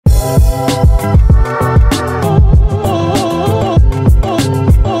Hey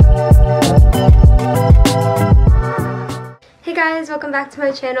guys, welcome back to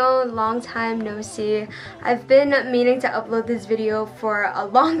my channel. Long time no see. I've been meaning to upload this video for a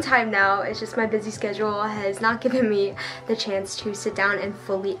long time now. It's just my busy schedule has not given me the chance to sit down and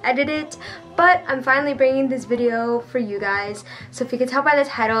fully edit it. But I'm finally bringing this video for you guys. So if you can tell by the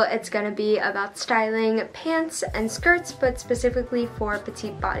title, it's gonna be about styling pants and skirts, but specifically for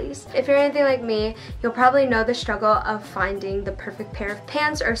petite bodies. If you're anything like me, you'll probably know the struggle of finding the perfect pair of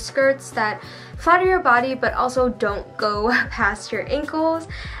pants or skirts that flatter your body but also don't go past your ankles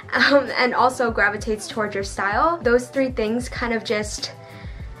and also gravitates towards your style. Those three things kind of just,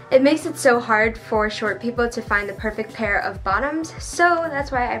 it makes it so hard for short people to find the perfect pair of bottoms, so that's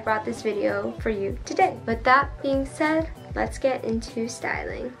why I brought this video for you today. With that being said, let's get into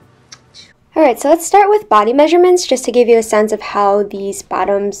styling. Alright, so let's start with body measurements just to give you a sense of how these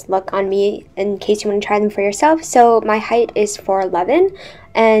bottoms look on me in case you want to try them for yourself. So my height is 4'11",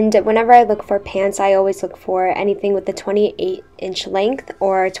 and whenever I look for pants, I always look for anything with the 28-inch length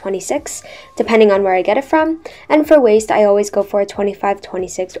or 26, depending on where I get it from. And for waist, I always go for a 25,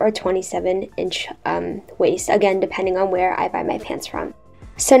 26, or 27-inch waist, again, depending on where I buy my pants from.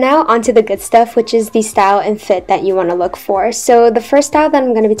 So now onto the good stuff, which is the style and fit that you want to look for. So the first style that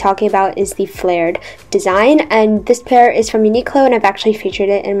I'm going to be talking about is the flared design, and this pair is from Uniqlo, and I've actually featured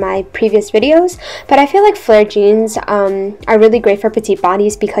it in my previous videos. But I feel like flared jeans are really great for petite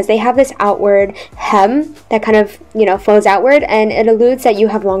bodies because they have this outward hem that kind of, you know, flows outward, and it alludes that you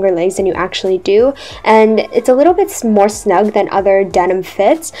have longer legs than you actually do, and it's a little bit more snug than other denim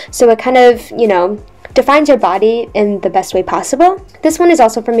fits, so it kind of, you know, defines your body in the best way possible. This one is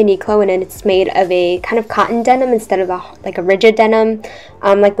also from Uniqlo, and it's made of a kind of cotton denim instead of a rigid denim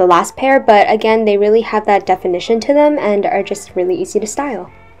like the last pair, but again, they really have that definition to them and are just really easy to style.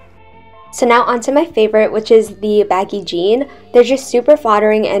 So now onto my favorite, which is the baggy jean. They're just super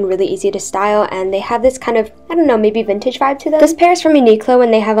flattering and really easy to style, and they have this kind of, I don't know, maybe vintage vibe to them. This pair is from Uniqlo,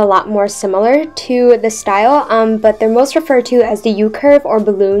 and they have a lot more similar to the style, but they're most referred to as the U-curve or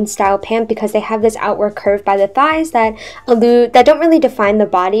balloon style pant because they have this outward curve by the thighs that don't really define the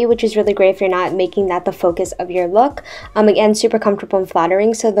body, which is really great if you're not making that the focus of your look. Again, super comfortable and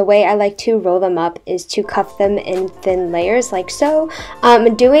flattering, so the way I like to roll them up is to cuff them in thin layers like so.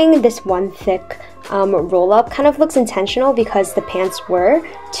 Doing this one thick roll up kind of looks intentional because the pants were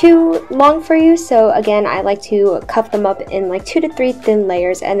too long for you, so again, I like to cuff them up in like 2 to 3 thin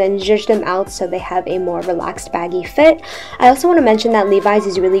layers and then zhuzh them out so they have a more relaxed baggy fit. I also want to mention that Levi's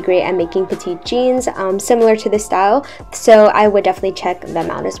is really great at making petite jeans similar to this style, so I would definitely check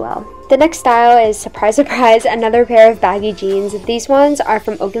them out as well. The next style is, surprise surprise, another pair of baggy jeans. These ones are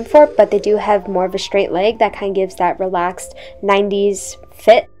from Oakenthorpe, but they do have more of a straight leg that kind of gives that relaxed 90s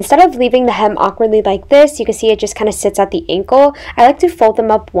fit. Instead of leaving the hem awkwardly like this, you can see it just kind of sits at the ankle. I like to fold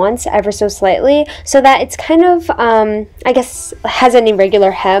them up once ever so slightly so that it's kind of, I guess, has an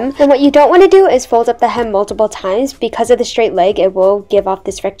irregular hem. And what you don't want to do is fold up the hem multiple times because of the straight leg. It will give off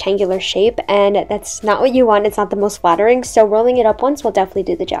this rectangular shape, and that's not what you want. It's not the most flattering, so rolling it up once will definitely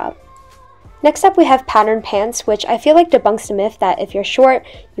do the job. Next up, we have patterned pants, which I feel like debunks the myth that if you're short,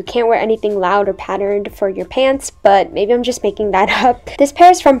 you can't wear anything loud or patterned for your pants, but maybe I'm just making that up. This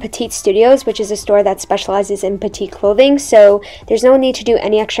pair is from Petite Studios, which is a store that specializes in petite clothing, so there's no need to do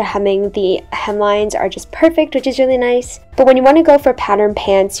any extra hemming. The hemlines are just perfect, which is really nice. But when you want to go for patterned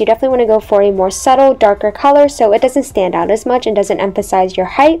pants, you definitely want to go for a more subtle, darker color so it doesn't stand out as much and doesn't emphasize your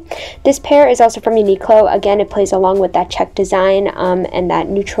height. This pair is also from Uniqlo. Again, it plays along with that check design and that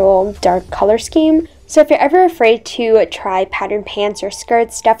neutral dark color scheme. So if you're ever afraid to try patterned pants or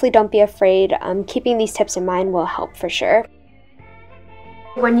skirts, definitely don't be afraid. Keeping these tips in mind will help for sure.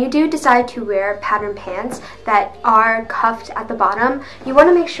 When you do decide to wear patterned pants that are cuffed at the bottom, you want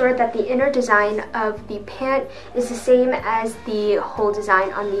to make sure that the inner design of the pant is the same as the whole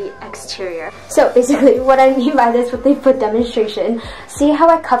design on the exterior. So basically what I mean by this with the foot demonstration, see how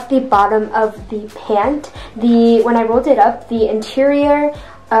I cuffed the bottom of the pant? When I rolled it up, the interior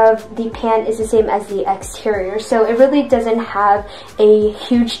of the pant is the same as the exterior, so it really doesn't have a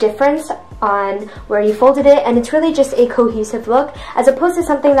huge difference on where you folded it, and it's really just a cohesive look as opposed to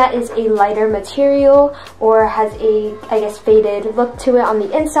something that is a lighter material or has a, I guess, faded look to it on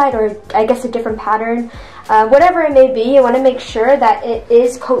the inside, or I guess a different pattern. Whatever it may be, you want to make sure that it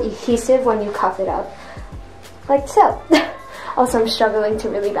is cohesive when you cuff it up, like so. Also, I'm struggling to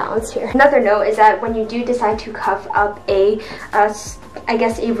really balance here. Another note is that when you do decide to cuff up I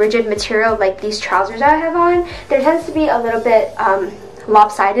guess a rigid material like these trousers I have on, there tends to be a little bit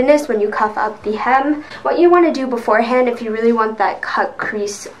lopsidedness when you cuff up the hem. What you want to do beforehand, if you really want that cut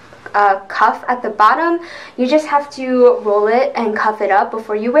crease cuff at the bottom. You just have to roll it and cuff it up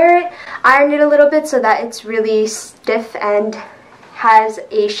before you wear it. Iron it a little bit so that it's really stiff and has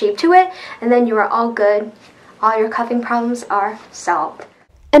a shape to it, and then you are all good. All your cuffing problems are solved.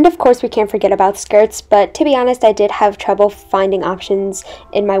 And of course we can't forget about skirts, but to be honest, I did have trouble finding options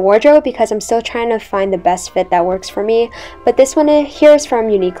in my wardrobe because I'm still trying to find the best fit that works for me. But this one here is from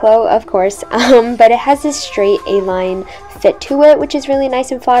Uniqlo, of course, but it has this straight A-line fit to it, which is really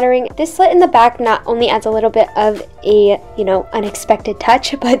nice and flattering. This slit in the back not only adds a little bit of a, unexpected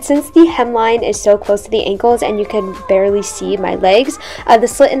touch, but since the hemline is so close to the ankles and you can barely see my legs, the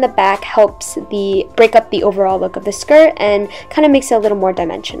slit in the back helps break up the overall look of the skirt and kind of makes it a little more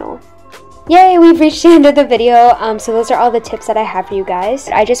dimensional. Yay, we've reached the end of the video. So those are all the tips that I have for you guys.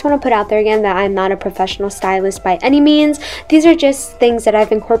 I just want to put out there again that I'm not a professional stylist by any means. These are just things that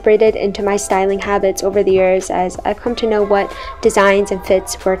I've incorporated into my styling habits over the years as I've come to know what designs and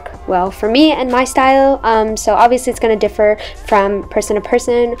fits work well for me and my style. So obviously it's going to differ from person to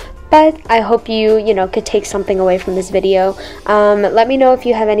person, but I hope you, could take something away from this video. Let me know if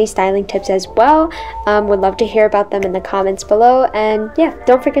you have any styling tips as well. Would love to hear about them in the comments below. And yeah,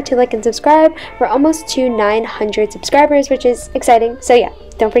 don't forget to like and subscribe. We're almost to 900 subscribers, which is exciting. So yeah,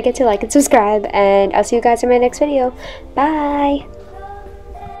 don't forget to like and subscribe, and I'll see you guys in my next video. Bye!